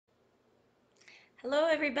Hello,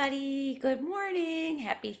 everybody. Good morning.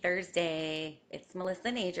 Happy Thursday. It's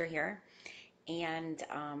Melissa Nager here. And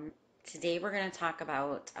today we're going to talk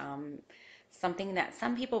about something that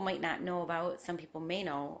some people might not know about, some people may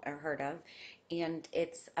know or heard of. And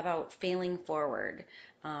it's about failing forward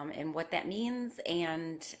and what that means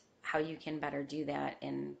and how you can better do that.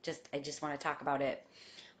 And I just want to talk about it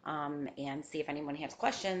and see if anyone has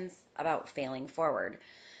questions about failing forward.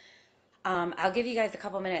 I'll give you guys a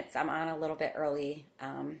couple minutes. I'm on a little bit early.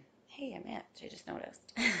 Hey, I'm at. I just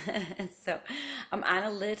noticed. So I'm on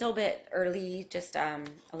a little bit early, just a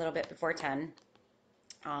little bit before 10.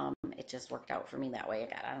 It just worked out for me that way.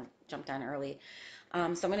 Jumped on early. So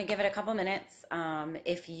I'm going to give it a couple minutes.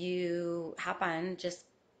 If you hop on, just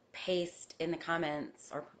paste in the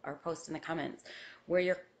comments or post in the comments where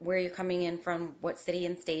you're coming in from, what city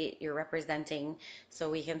and state you're representing, so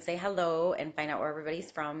we can say hello and find out where everybody's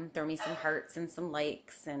from. Throw me some hearts and some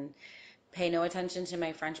likes, and pay no attention to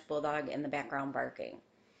my French bulldog in the background barking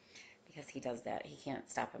because he does that. He can't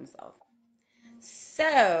stop himself.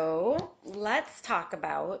 So let's talk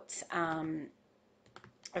about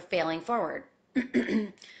failing forward.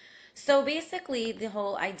 So basically, the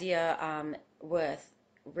whole idea with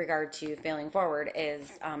regard to failing forward is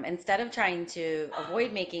instead of trying to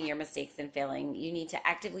avoid making your mistakes and failing, you need to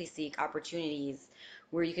actively seek opportunities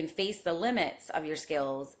where you can face the limits of your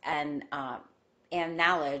skills and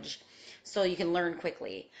knowledge so you can learn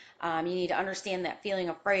quickly. You need to understand that feeling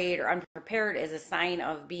afraid or unprepared is a sign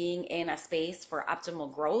of being in a space for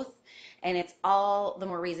optimal growth, and it's all the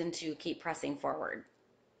more reason to keep pressing forward.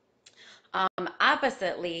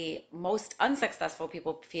 Oppositely, most unsuccessful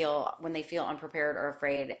people feel when they feel unprepared or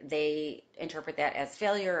afraid, they interpret that as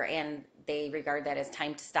failure and they regard that as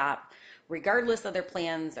time to stop, regardless of their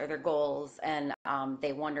plans or their goals. And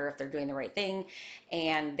they wonder if they're doing the right thing.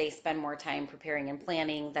 And they spend more time preparing and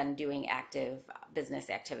planning than doing active business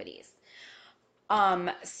activities.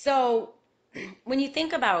 So when you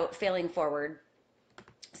think about failing forward,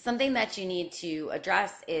 something that you need to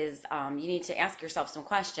address is you need to ask yourself some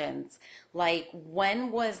questions like, when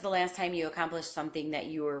was the last time you accomplished something that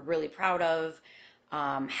you were really proud of?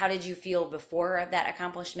 How did you feel before that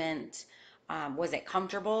accomplishment? Was it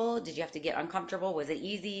comfortable? Did you have to get uncomfortable? Was it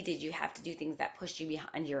easy? Did you have to do things that pushed you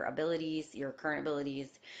behind your abilities, your current abilities?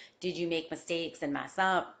 Did you make mistakes and mess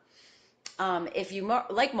up? If you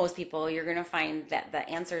like most people, you're going to find that the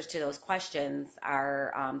answers to those questions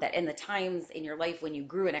are that in the times in your life when you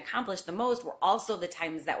grew and accomplished the most were also the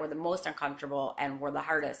times that were the most uncomfortable and were the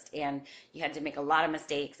hardest, and you had to make a lot of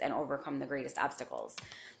mistakes and overcome the greatest obstacles.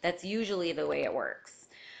 That's usually the way it works.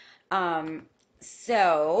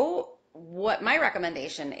 So what my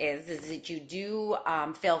recommendation is that you do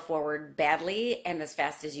fail forward badly and as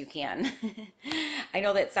fast as you can. I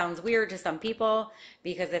know that sounds weird to some people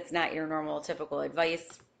because it's not your normal typical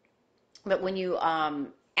advice, but when you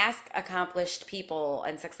ask accomplished people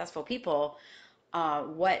and successful people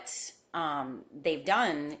what they've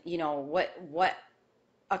done, what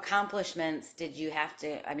accomplishments did you have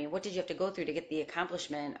to, I mean, what did you have to go through to get the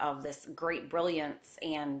accomplishment of this great brilliance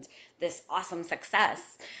and this awesome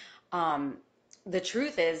success? Um, the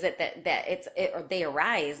truth is that they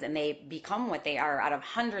arise and they become what they are out of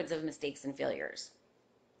hundreds of mistakes and failures.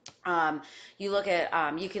 You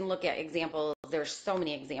can look at examples. There's so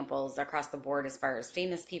many examples across the board as far as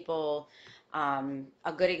famous people.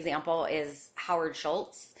 A good example is Howard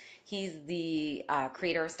Schultz. He's the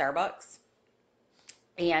creator of Starbucks.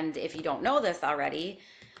 And if you don't know this already,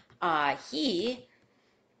 he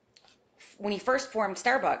when he first formed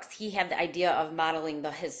Starbucks, he had the idea of modeling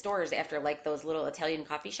his stores after like those little Italian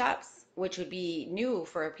coffee shops, which would be new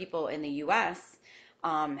for people in the U.S.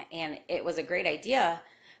 And it was a great idea.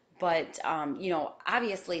 But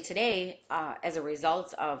obviously today, as a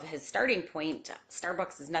result of his starting point,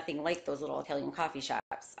 Starbucks is nothing like those little Italian coffee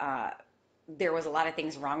shops. There was a lot of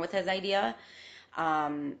things wrong with his idea.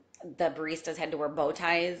 Um, the baristas had to wear bow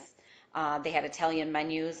ties. They had Italian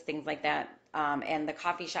menus, things like that. And the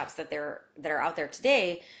coffee shops that are out there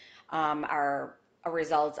today are a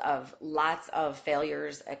result of lots of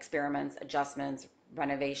failures, experiments, adjustments,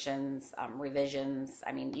 renovations, revisions.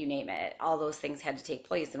 I mean, you name it. All those things had to take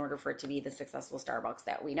place in order for it to be the successful Starbucks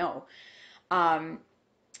that we know. Um,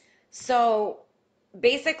 so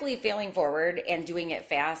basically, failing forward and doing it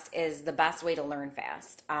fast is the best way to learn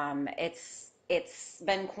fast. It's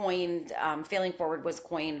been coined. Failing forward was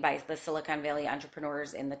coined by the Silicon Valley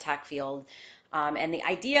entrepreneurs in the tech field, and the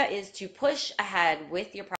idea is to push ahead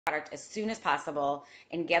with your product as soon as possible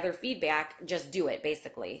and gather feedback. Just do it,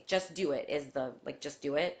 basically. Just do it is the like. Just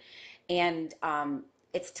do it, and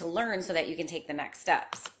it's to learn so that you can take the next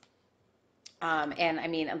steps. And I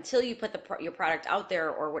mean, until you put your product out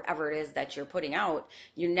there or whatever it is that you're putting out,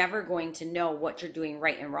 you're never going to know what you're doing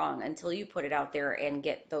right and wrong until you put it out there and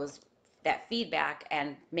get that feedback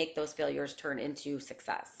and make those failures turn into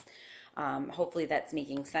success. Hopefully that's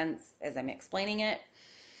making sense as I'm explaining it.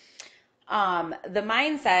 The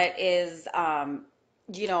mindset is,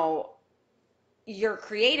 you know, your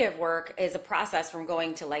creative work is a process from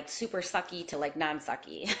going to like super sucky to like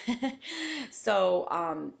non-sucky.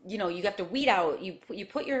 So, you know, you have to weed out, you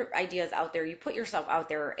put your ideas out there, you put yourself out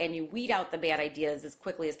there, and you weed out the bad ideas as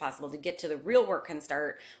quickly as possible to get to the real work can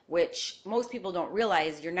start, which most people don't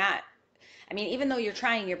realize you're not. I mean, even though you're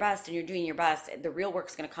trying your best and you're doing your best, the real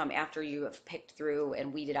work's going to come after you have picked through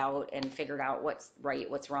and weeded out and figured out what's right,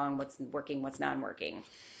 what's wrong, what's working, what's not working.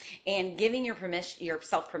 And giving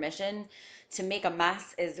yourself permission to make a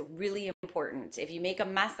mess is really important. If you make a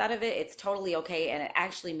mess out of it, it's totally okay, and it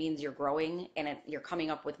actually means you're growing and you're coming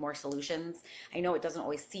up with more solutions. I know it doesn't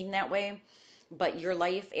always seem that way, but your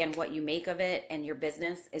life and what you make of it and your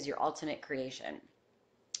business is your ultimate creation.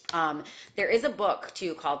 There is a book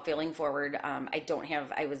too called Failing Forward. I don't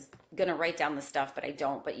have, I was gonna write down the stuff, but I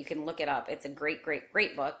don't, but you can look it up. It's a great, great,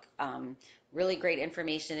 great book. Really great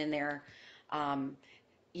information in there. Um,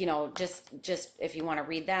 you know, just if you want to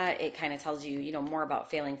read that, it kind of tells you, you know, more about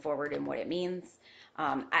failing forward and what it means.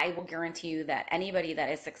 I will guarantee you that anybody that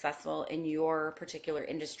is successful in your particular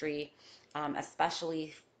industry,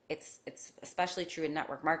 especially it's especially true in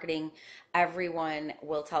network marketing, everyone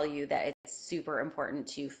will tell you that it's super important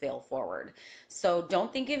to fail forward. So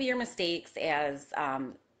don't think of your mistakes as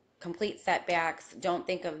complete setbacks. Don't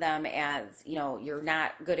think of them as, you know, you're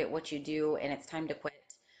not good at what you do and it's time to quit.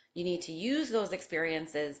 You need to use those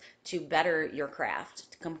experiences to better your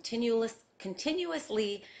craft, to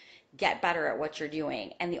continuously get better at what you're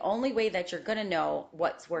doing. And the only way that you're going to know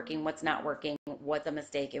what's working, what's not working, what's a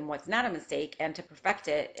mistake, and what's not a mistake, and to perfect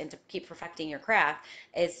it and to keep perfecting your craft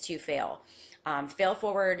is to fail. Fail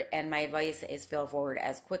forward, and my advice is fail forward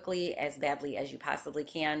as quickly, as badly as you possibly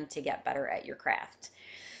can to get better at your craft.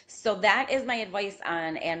 So that is my advice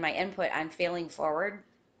on and my input on failing forward.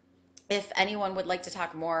 If anyone would like to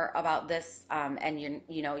talk more about this, and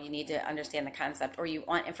you know you need to understand the concept, or you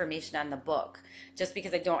want information on the book, just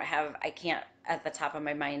because I can't at the top of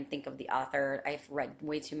my mind think of the author. I've read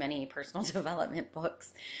way too many personal development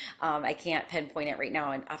books. I can't pinpoint it right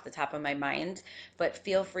now and off the top of my mind, but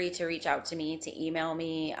feel free to reach out to me, to email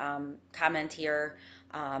me, comment here,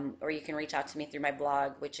 or you can reach out to me through my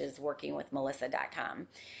blog, which is workingwithmelissa.com.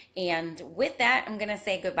 And with that, I'm going to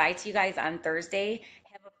say goodbye to you guys on Thursday.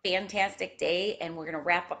 Have a fantastic day, and we're going to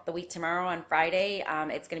wrap up the week tomorrow on Friday.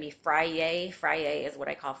 It's going to be Friday. Friday is what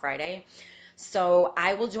I call Friday. So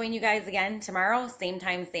I will join you guys again tomorrow, same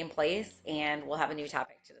time, same place, and we'll have a new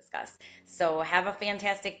topic to discuss. So have a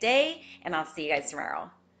fantastic day, and I'll see you guys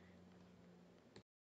tomorrow.